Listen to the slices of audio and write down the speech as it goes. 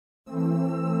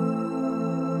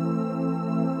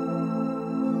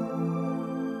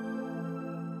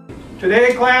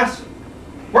Today, class,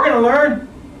 we're going to learn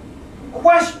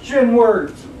question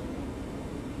words.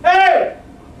 Hey!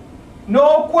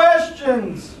 No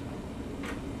questions!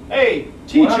 Hey,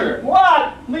 teacher!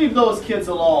 What? Leave those kids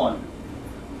alone.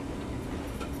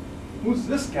 Who's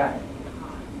this guy?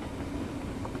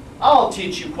 I'll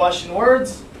teach you question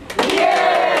words.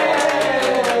 Yay!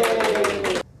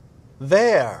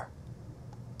 Wer?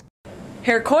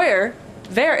 Herr Keuer,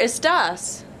 wer ist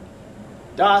das?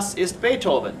 Das ist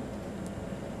Beethoven.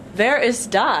 Wer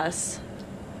ist das?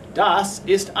 Das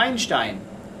ist Einstein.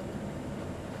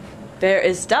 Wer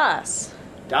ist das?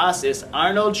 Das ist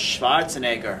Arnold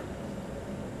Schwarzenegger.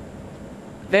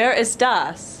 Wer ist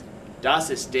das? Das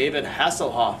ist David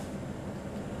Hasselhoff.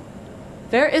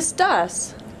 Wer ist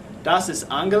das? Das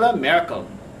ist Angela Merkel.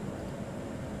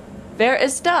 Wer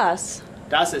ist das?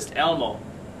 Das ist Elmo.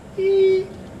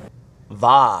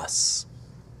 Was?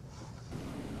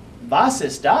 Was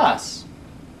ist das?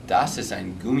 Das ist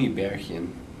ein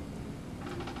Gummibärchen.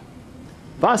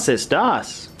 Was ist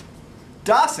das?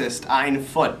 Das ist ein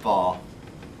Football.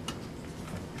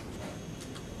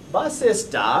 Was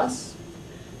ist das?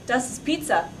 Das ist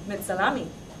Pizza mit Salami.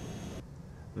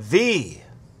 Wie?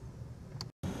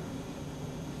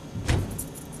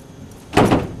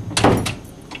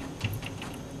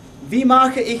 Wie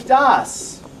mache ich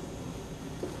das?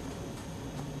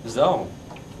 So.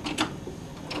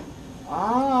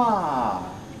 Ah.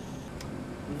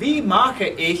 Wie mache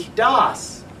ich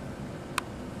das?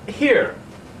 Hier.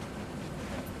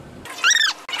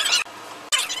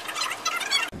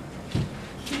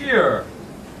 Hier.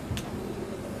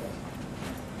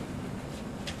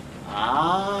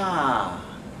 Ah.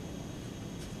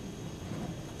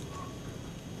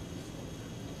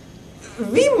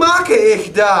 Wie mache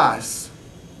ich das?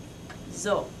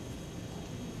 So.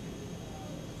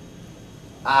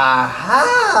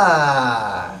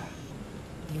 Aha!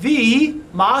 Wie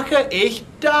mache ich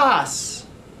das?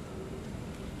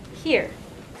 Hier.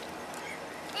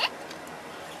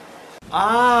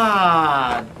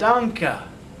 Ah, danke.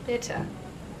 Bitte.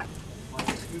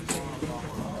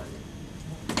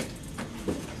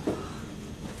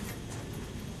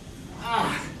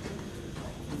 Ah,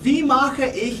 wie mache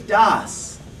ich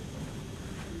das?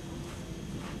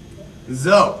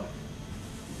 So.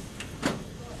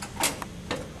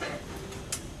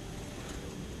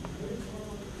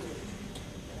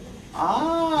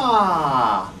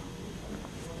 Ah.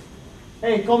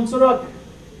 Hey, komm zurück.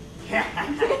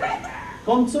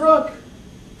 Komm zurück.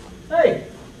 Hey,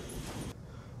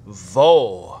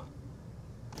 Wo?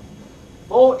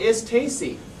 wo ist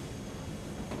Tacy?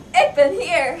 Ich bin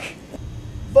hier.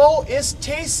 Wo ist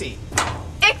Tacy?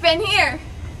 Ich bin hier.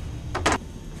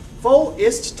 Wo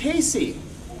ist Tacy?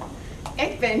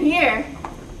 Ich bin hier.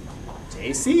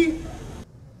 Tacy?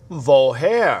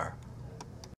 Woher?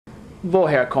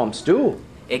 Woher kommst du?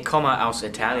 Ich komme aus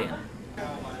Italien.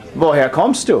 Woher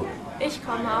kommst du? Ich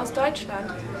komme aus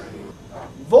Deutschland.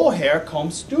 Woher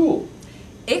kommst du?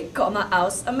 Ich komme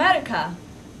aus Amerika.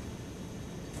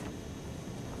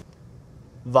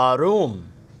 Warum?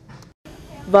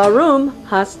 Warum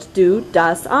hast du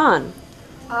das an?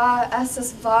 Es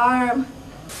ist warm.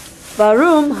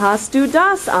 Warum hast du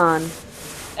das an?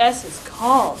 Es ist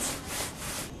kalt.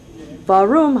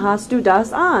 Warum hast du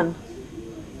das an?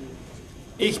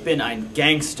 Ich bin ein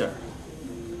Gangster.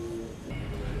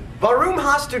 Warum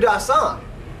hast du das an?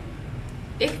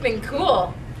 Ich bin cool.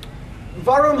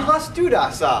 Warum hast du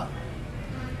das an?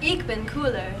 Ich bin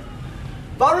cooler.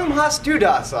 Warum hast du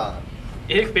das an?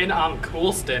 Ich bin am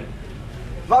coolsten.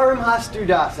 Warum hast du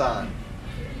das an?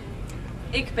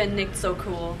 Ich bin nicht so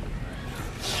cool.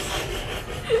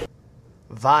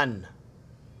 Wann?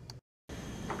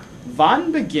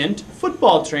 Wann beginnt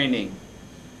Footballtraining?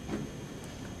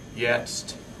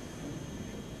 Jetzt.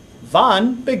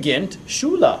 Wann beginnt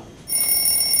Schule?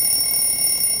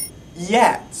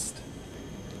 Jetzt.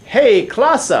 Hey,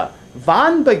 Klasse,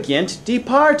 wann beginnt die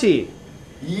Party?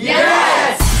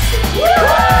 Yes!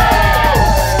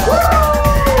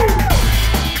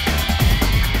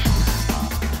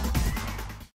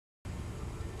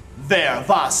 Wer,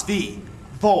 was, wie,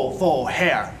 wo,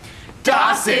 woher?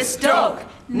 Das ist doch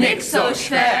nicht so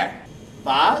schwer.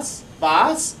 Was,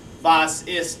 was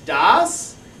ist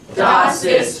das? Das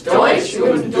ist Deutsch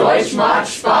und Deutsch macht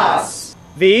Spaß.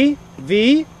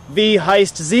 Wie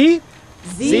heißt sie?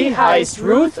 Sie heißt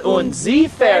Ruth und sie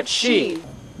fährt Ski.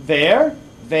 Wer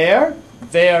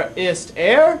ist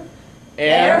er?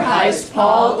 Er heißt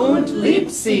Paul und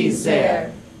liebt sie sehr.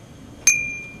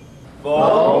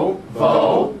 Wo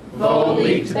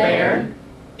liegt Bern?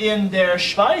 In der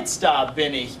Schweiz, da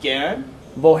bin ich gern.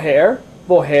 Woher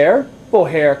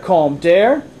kommt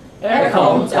er?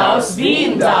 Kommt aus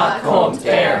Wien, da kommt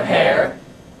er her.